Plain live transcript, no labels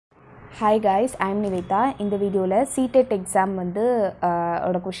Hi guys, I am Nivita. இந்த வீடியோவில் CTET Exam வந்து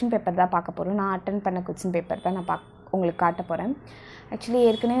ஓட கொஷின் பேப்பர் தான் பார்க்க போகிறோம். நான் அட்டென்ட் பண்ண கொஷின் பேப்பர் தான் நான் உங்களுக்கு காட்ட போகிறேன். ஆக்சுவலி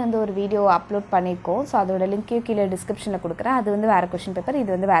ஏற்கனவே வந்து ஒரு வீடியோ அப்லோட் பண்ணியிருக்கோம். ஸோ அதோட லிங்க்கையும் கீழே டிஸ்கிரிப்ஷனில் கொடுக்குறேன். அது வந்து வேறு கொஷின் பேப்பர், இது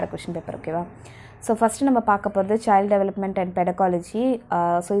வந்து வேறு கொஷின் பேப்பர், ஓகேவா? ஸோ ஃபஸ்ட்டு நம்ம பார்க்க போகிறது சைல்டு டெவலப்மெண்ட் அண்ட் பெடகாலஜி.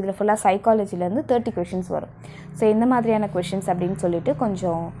 ஸோ இதில் ஃபுல்லாக சைக்காலஜிலேருந்து 30 கொஷின்ஸ் வரும். ஸோ எந்த மாதிரியான கொஷின்ஸ் அப்படின்னு சொல்லிட்டு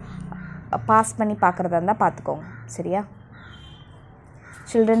கொஞ்சம் பாஸ் பண்ணி பார்க்குறதா இருந்தால் பார்த்துக்கோங்க, சரியா?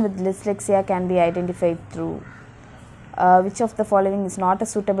 Children with dyslexia can be identified through which of the following is not a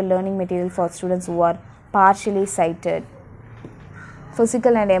suitable learning material for students who are partially sighted?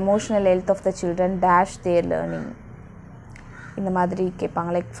 Physical and emotional health of the children dash their learning. இந்த மாதிரி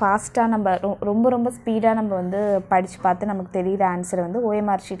கேட்பாங்க. Like ஃபாஸ்ட்டாக நம்ம ரொம்ப ஸ்பீடாக நம்ம வந்து படித்து பார்த்து நமக்கு தெரிகிற ஆன்சரை வந்து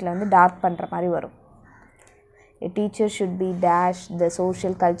OMR ஷீட்டில் வந்து டார்க் பண்ணுற மாதிரி வரும். A teacher should be dash the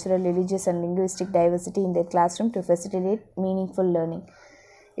social, cultural, religious and linguistic diversity in their classroom to facilitate meaningful learning.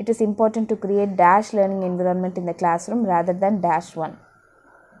 It is important to create dash learning environment in the classroom rather than dash one.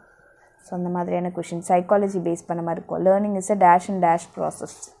 So அந்த மாதிரியான question psychology base பண்ண மாதிரி இருக்கும். Learning is a dash and dash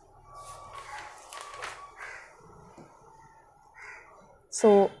process. So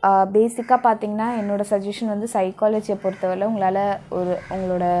பேசிக்காக பார்த்தீங்கன்னா என்னோடய suggestion வந்து சைக்காலஜியை பொறுத்தவரை உங்களால்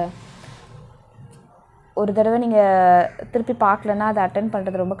உங்களோட ஒரு தடவை நீங்கள் திருப்பி பார்க்கலன்னா அதை அட்டென்ட்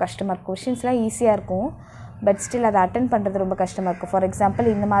பண்ணுறது ரொம்ப கஷ்டமாக இருக்கும். கொஷின்ஸ்லாம் ஈஸியாக இருக்கும், பட் ஸ்டில் அதை அட்டென்ட் பண்ணுறது ரொம்ப கஷ்டமாக இருக்கும். ஃபார் எக்ஸாம்பிள்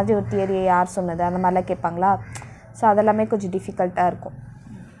இந்த மாதிரி ஒரு தியரியை யார் சொன்னது அந்த மாதிரிலாம் கேட்பாங்களா? ஸோ அதெல்லாமே கொஞ்சம் டிஃபிகல்ட்டாக இருக்கும்.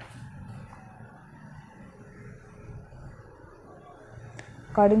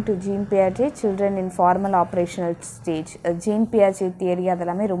 According to jean பியாஜே children in formal operational stage. Gene பியாஜே theory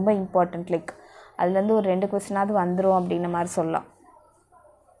அதெல்லாமே ரொம்ப இம்பார்ட்டண்ட். லைக் அதுலேருந்து ஒரு 2 கொஸ்டினாவது வந்துடும் அப்படின்ன மாதிரி சொல்லலாம்.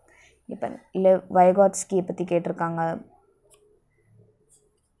 இப்போ இல்லை வைகாட்ஸ்கியை பற்றி கேட்டிருக்காங்க.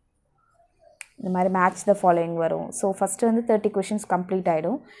 இந்த மாதிரி மேட்ச் த ஃபாலோயிங் வரும். ஸோ ஃபஸ்ட்டு வந்து 30 கொஷின்ஸ் கம்ப்ளீட்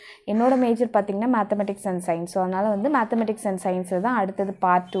ஆகிடும். என்னோடய மேஜர் பார்த்திங்கன்னா மேத்தமெட்டிக்ஸ் அண்ட் சயின்ஸ். ஸோ அதனால் வந்து மேத்தமெட்டிக்ஸ் அண்ட் சயின்ஸில் தான் அடுத்தது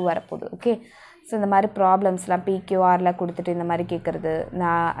பார்ட் 2 வரப்போகுது, ஓகே? ஸோ இந்த மாதிரி ப்ராப்ளம்ஸ்லாம் PQRலாம் கொடுத்துட்டு இந்த மாதிரி கேட்குறது,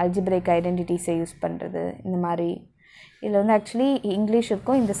 நான் அல்ஜிப்ரேக் ஐடென்டிட்டிஸை யூஸ் பண்ணுறது, இந்த மாதிரி. இதில் வந்து ஆக்சுவலி இங்கிலீஷ்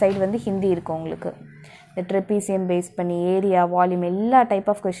இருக்கும், இந்த சைடு வந்து ஹிந்தி இருக்கும் உங்களுக்கு. இந்த ட்ரெப்பீசியம் பேஸ் பண்ணி ஏரியா, வால்யூம் எல்லா டைப்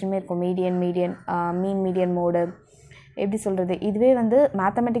ஆஃப் கொஷினுமே இருக்கும். மீன் மீடியன் மோடு, எப்படி சொல்கிறது? இதுவே வந்து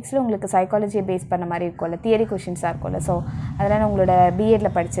மேத்தமெட்டிக்ஸில் உங்களுக்கு சைக்காலஜியை பேஸ் பண்ண மாதிரி இருக்கும்ல, தியரி கொஷின்ஸாக இருக்கும்ல. ஸோ அதெல்லாம் உங்களோட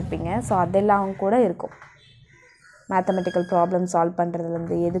பிஎட்டில் படிச்சிருப்பீங்க. ஸோ அதெல்லாம் கூட இருக்கும். மேத்தமெட்டிக்கல் ப்ராப்ளம் சால்வ்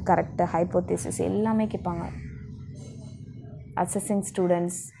பண்ணுறதுலேருந்து எது கரெக்டு, ஹைப்போதேசிஸ் எல்லாமே கேட்பாங்க. அசஸிங்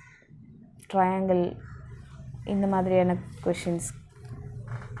ஸ்டூடெண்ட்ஸ், ட்ரையாங்கிள், இந்த மாதிரியான கொஷின்ஸ்.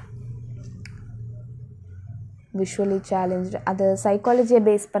 விஷுவலி சேலஞ்சு, அது சைக்காலஜியை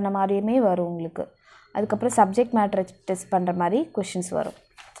பேஸ் பண்ண மாதிரியுமே வரும் உங்களுக்கு. அதுக்கப்புறம் சப்ஜெக்ட் மேட்டரை டெஸ்ட் பண்ணுற மாதிரி கொஷின்ஸ் வரும்.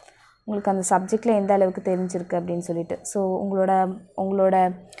 உங்களுக்கு அந்த சப்ஜெக்டில் எந்த அளவுக்கு தெரிஞ்சிருக்கு அப்படின்னு சொல்லிட்டு. ஸோ உங்களோட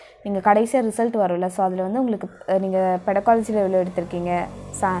நீங்கள் கடைசியாக ரிசல்ட் வரும்ல, ஸோ அதில் வந்து உங்களுக்கு நீங்கள் பெடகாலஜியில் எவ்வளோ எடுத்திருக்கீங்க,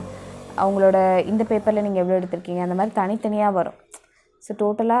 அவங்களோட இந்த பேப்பரில் நீங்கள் எவ்வளோ எடுத்திருக்கீங்க, அந்த மாதிரி தனித்தனியாக வரும். ஸோ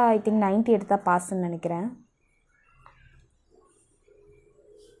டோட்டலாக ஐ திங்க் 90 எடுத்தால் பாஸ்ன்னு நினைக்கிறேன்.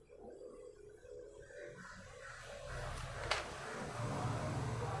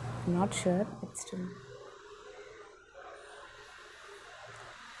 Not sure, it's still.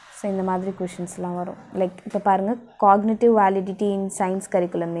 So இந்த மாதிரி கொஷின்ஸ்லாம் வரும். லைக் இப்போ பாருங்கள், cognitive validity in science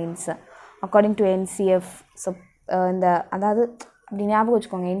curriculum means according to NCF. So இந்த அதாவது அப்படி ஞாபகம்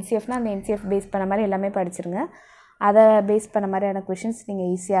வச்சுக்கோங்க, NCFனால் அந்த NCF பேஸ் பண்ண மாதிரி எல்லாமே படிச்சிருங்க. அதை பேஸ் பண்ண மாதிரியான கொஷின்ஸ் நீங்கள்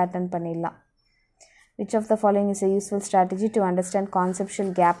ஈஸியாக அட்டன் பண்ணிடலாம். Which of the following is a useful strategy to understand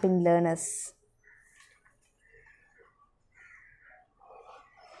conceptual gap in learners?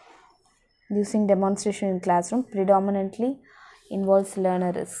 Using demonstration in classroom predominantly involves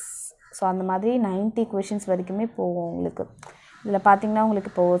learners. So அந்த மாதிரி 90 கொஷின்ஸ் வரைக்குமே போகும் உங்களுக்கு. இதில் பார்த்திங்கன்னா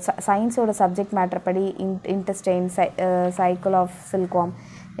உங்களுக்கு இப்போது சயின்ஸோட சப்ஜெக்ட் மேட்டர் படி இன்டெஸ்டைன், சைக்கிள் ஆஃப் சில்க்வார்ம்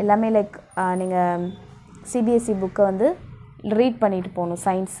எல்லாமே லைக் நீங்கள் CBSE புக்கை வந்து ரீட் பண்ணிட்டு போகணும்.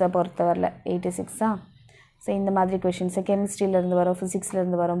 சயின்ஸை பொறுத்தவரையில் 86 தான். ஸோ இந்த மாதிரி கொஷின்ஸ் கெமிஸ்ட்ரியிலேருந்து வரும்,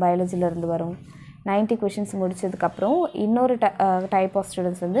 ஃபிசிக்ஸ்லேருந்து வரும், பயாலஜிலேருந்து வரும். 90 கொஷின்ஸ் முடிச்சதுக்கப்புறம் இன்னொரு டைப் ஆஃப்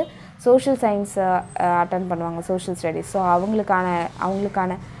ஸ்டூடெண்ட்ஸ் வந்து சோஷியல் சயின்ஸ் அட்டன் பண்ணுவாங்க, சோஷியல் ஸ்டடீஸ். ஸோ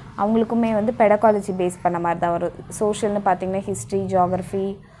அவங்களுக்குமே வந்து பெடகாலஜி பேஸ் பண்ண மாதிரி தான் வரும். சோஷியல்னு பார்த்திங்கன்னா ஹிஸ்ட்ரி, ஜியாகிரஃபி,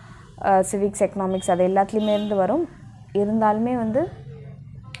 சிவிக்ஸ், எக்கனாமிக்ஸ் அது எல்லாத்துலேயுமே இருந்து வரும். இருந்தாலுமே வந்து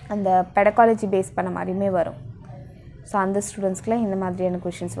அந்த பெடகாலஜி பேஸ் பண்ண மாதிரியுமே வரும். ஸோ அந்த ஸ்டூடெண்ட்ஸ்க்குலாம் இந்த மாதிரியான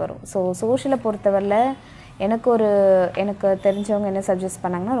கொஷின்ஸ் வரும். ஸோ சோஷியலை பொறுத்தவரையில் எனக்கு தெரிஞ்சவங்க என்ன சஜஸ்ட்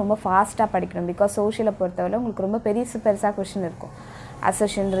பண்ணாங்கன்னா ரொம்ப ஃபாஸ்ட்டாக படிக்கணும். பிகாஸ் சோஷியலை பொறுத்தவரை உங்களுக்கு ரொம்ப பெருசாக கொஷின் இருக்கும்.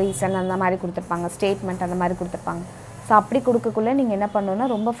 அசர்ஷன், ரீசன் அந்த மாதிரி கொடுத்துருப்பாங்க, ஸ்டேட்மெண்ட் அந்த மாதிரி கொடுத்துருப்பாங்க. ஸோ அப்படி கொடுக்கக்குள்ளே நீங்கள் என்ன பண்ணணுன்னா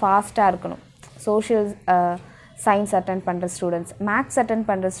ரொம்ப ஃபாஸ்ட்டாக இருக்கணும். சோஷியல் சயின்ஸ் அட்டென்ட் பண்ணுற ஸ்டூடெண்ட்ஸ். மேக்ஸ் அட்டென்ட்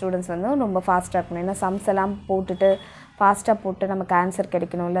பண்ணுற ஸ்டூடெண்ட்ஸ் வந்து ரொம்ப ஃபாஸ்ட்டாக இருக்கணும். ஏன்னா சம்ஸ் எல்லாம் போட்டுட்டு ஃபாஸ்ட்டாக போட்டு நமக்கு ஆன்சர்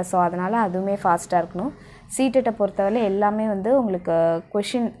கிடைக்கணும்ல. ஸோ அதனால் அதுவுமே ஃபாஸ்ட்டாக இருக்கணும். CTET பொறுத்தவரை எல்லாமே வந்து உங்களுக்கு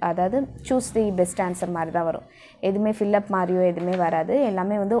கொஷின், அதாவது சூஸ் தி பெஸ்ட் ஆன்சர் மாதிரி தான் வரும். எதுவுமே ஃபில்லப் மாதிரியோ எதுவுமே வராது.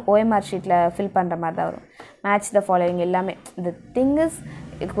 எல்லாமே வந்து OMR ஷீட்டில் ஃபில் பண்ணுற மாதிரி தான் வரும். மேட்ச் த ஃபாலோவிங் எல்லாமே. இந்த திங் இஸ்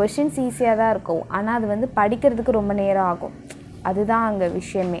கொஷின்ஸ் ஈஸியாக தான் இருக்கும், ஆனால் அது வந்து படிக்கிறதுக்கு ரொம்ப நேரம் ஆகும். அதுதான் அங்கே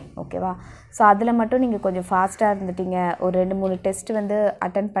விஷயமே. ஓகேவா? ஸோ அதில் மட்டும் நீங்கள் கொஞ்சம் ஃபாஸ்ட்டாக இருந்துட்டீங்க, ஒரு 2-3 டெஸ்ட் வந்து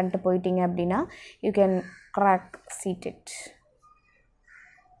அட்டென்ட் பண்ணிட்டு போயிட்டீங்க அப்படின்னா you can crack CTET.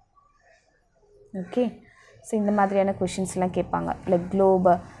 Okay. So இந்த மாதிரியான கொஷின்ஸ்லாம் கேட்பாங்க. Like globe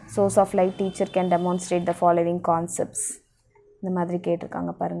source of light teacher can demonstrate the following concepts. இந்த மாதிரி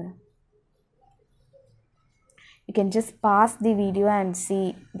கேட்டிருக்காங்க பாருங்கள். You can just pause the video and see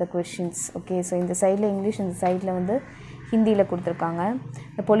the questions. Okay, so இந்த சைடில் இங்கிலீஷ், இந்த சைடில் வந்து ஹிந்தியில் கொடுத்துருக்காங்க.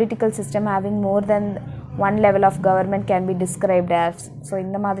 The political system having more than one level of government can be described as. So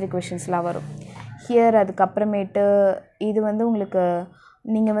இந்த மாதிரி கொஷின்ஸ்லாம் வரும் ஹியர். அதுக்கப்புறமேட்டு இது வந்து உங்களுக்கு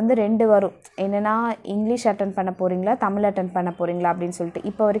நீங்கள் வந்து 2 வரும். என்னென்னா இங்கிலீஷ் அட்டென்ட் பண்ண போகிறீங்களா, தமிழ் அட்டென்ட் பண்ண போகிறீங்களா அப்படின்னு சொல்லிட்டு.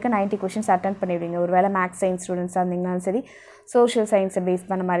 இப்போ வரைக்கும் 90 கொஷின்ஸ் அட்டென்ட் பண்ணிடுவீங்க. ஒரு வேளை மேக்ஸ் சயின்ஸ் ஸ்டூடெண்ட்ஸாக இருந்தீங்கனாலும் சரி, சோஷியல் சயின்ஸை பேஸ்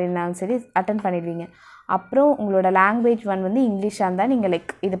பண்ண மாதிரி இருந்தாலும் சரி அட்டென்ட் பண்ணிடுவீங்க. அப்புறம் உங்களோட லாங்குவேஜ் வந்து இங்கிலீஷாக இருந்தால் நீங்கள்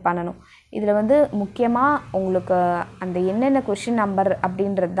லைக் இது பண்ணணும். இதில் வந்து முக்கியமாக உங்களுக்கு அந்த என்னென்ன கொஷின் நம்பர்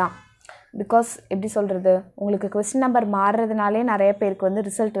அப்படின்றது தான். பிகாஸ் எப்படி சொல்கிறது, உங்களுக்கு கொஸ்டின் நம்பர் மாறுறதுனாலே நிறைய பேருக்கு வந்து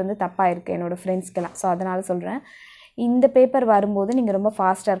ரிசல்ட் வந்து தப்பாக இருக்குது என்னோடய ஃப்ரெண்ட்ஸ்க்கெல்லாம். ஸோ அதனால் சொல்கிறேன், இந்த பேப்பர் வரும்போது நீங்கள் ரொம்ப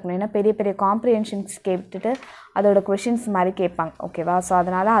ஃபாஸ்ட்டாக இருக்கணும். ஏன்னா பெரிய பெரிய காம்ப்ரிஹென்ஷன்ஸ் கேட்டுட்டு அதோட கொஷின்ஸ் மாதிரி கேட்பாங்க. ஓகேவா? ஸோ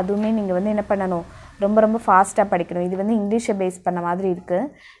அதனால் அதுவுமே நீங்கள் வந்து என்ன பண்ணணும், ரொம்ப ஃபாஸ்ட்டாக படிக்கணும். இது வந்து இங்கிலீஷை பேஸ் பண்ண மாதிரி இருக்குது.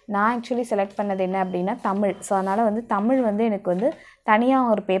 நான் ஆக்சுவலி செலக்ட் பண்ணது என்ன அப்படின்னா தமிழ். ஸோ அதனால் வந்து தமிழ் வந்து எனக்கு வந்து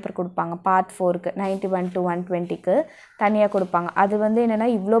தனியாக ஒரு பேப்பர் கொடுப்பாங்க. பார்ட் 4க்கு 91 to 120க்கு தனியாக கொடுப்பாங்க. அது வந்து என்னென்னா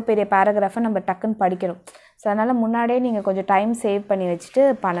இவ்வளோ பெரிய பேராகிராஃபை நம்ம டக்குன்னு படிக்கணும். ஸோ அதனால் முன்னாடியே நீங்கள் கொஞ்சம் டைம் சேவ் பண்ணி வச்சுட்டு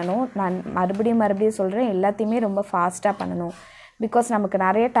பண்ணணும். நான் மறுபடியும் சொல்கிறேன், எல்லாத்தையுமே ரொம்ப ஃபாஸ்ட்டாக பண்ணணும். பிகாஸ் நமக்கு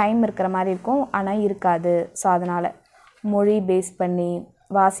நிறைய டைம் இருக்கிற மாதிரி இருக்கும், ஆனால் இருக்காது. ஸோ அதனால் மொழி பேஸ் பண்ணி,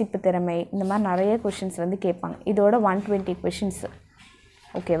 வாசிப்பு திறமை, இந்த மாதிரி நிறைய கொஷின்ஸ் வந்து கேட்பாங்க. இதோட 120 கொஷின்ஸு.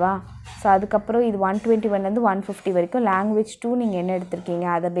 ஓகேவா? ஸோ அதுக்கப்புறம் இது 121 150 வரைக்கும். லாங்குவேஜ் 2 நீங்கள் என்ன எடுத்திருக்கீங்க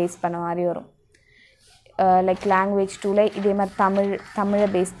அதை பேஸ் பண்ண மாதிரி வரும். லைக் லாங்குவேஜ் 2ல் இதே மாதிரி தமிழை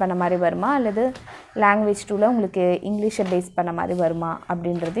பேஸ் பண்ண மாதிரி வருமா, அல்லது லாங்குவேஜ் 2ல் உங்களுக்கு இங்கிலீஷை பேஸ் பண்ண மாதிரி வருமா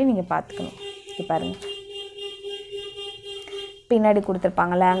அப்படின்றதையும் நீங்கள் பார்த்துக்கணும். இது பாருங்கள், பின்னாடி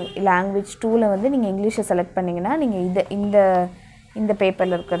கொடுத்துருப்பாங்க. லாங்குவேஜ் 2ல் வந்து நீங்கள் இங்கிலீஷை செலக்ட் பண்ணிங்கன்னா நீங்கள் இந்த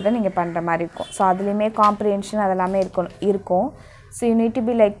பேப்பரில் இருக்கிறத நீங்கள் பண்ணுற மாதிரி இருக்கும். ஸோ அதுலேயுமே காம்ப்ரிஹென்ஷன் அதெல்லாமே இருக்கும். So you need to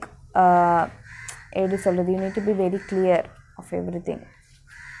be like எப்படி சொல்கிறது, you need to be very clear of every thing.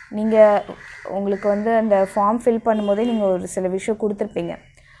 நீங்கள் உங்களுக்கு வந்து அந்த ஃபார்ம் ஃபில் பண்ணும்போதே நீங்கள் ஒரு சில விஷயம் கொடுத்துருப்பீங்க.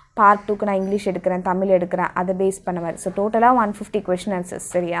 பார்ட் 2க்கு நான் இங்கிலீஷ் எடுக்கிறேன், தமிழ் எடுக்கிறேன், அதை பேஸ் பண்ண மாதிரி. ஸோ டோட்டலாக 150 கொஷின் ஆன்சர்ஸ்.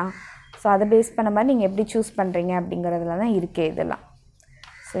 சரியா? ஸோ அதை பேஸ் பண்ண மாதிரி நீங்கள் எப்படி சூஸ் பண்ணுறீங்க அப்படிங்கிறதுல தான் இருக்கே இதெல்லாம்.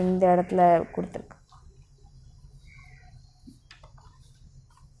 ஸோ இந்த இடத்துல கொடுத்துருக்கு.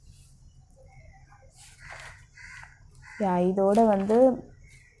 இதோட வந்து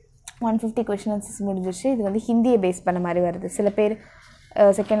 150 கொஷின் ஆன்சர்ஸ் முடிஞ்சிச்சு. இது வந்து ஹிந்தியை பேஸ் பண்ண மாதிரி வருது. சில பேர்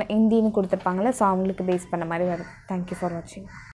செகண்ட் ஹிந்தின்னு கொடுத்துருப்பாங்களே, ஸோ அவங்களுக்கு பேஸ் பண்ண மாதிரி வருது. தேங்க்யூ ஃபார் வாட்சிங்.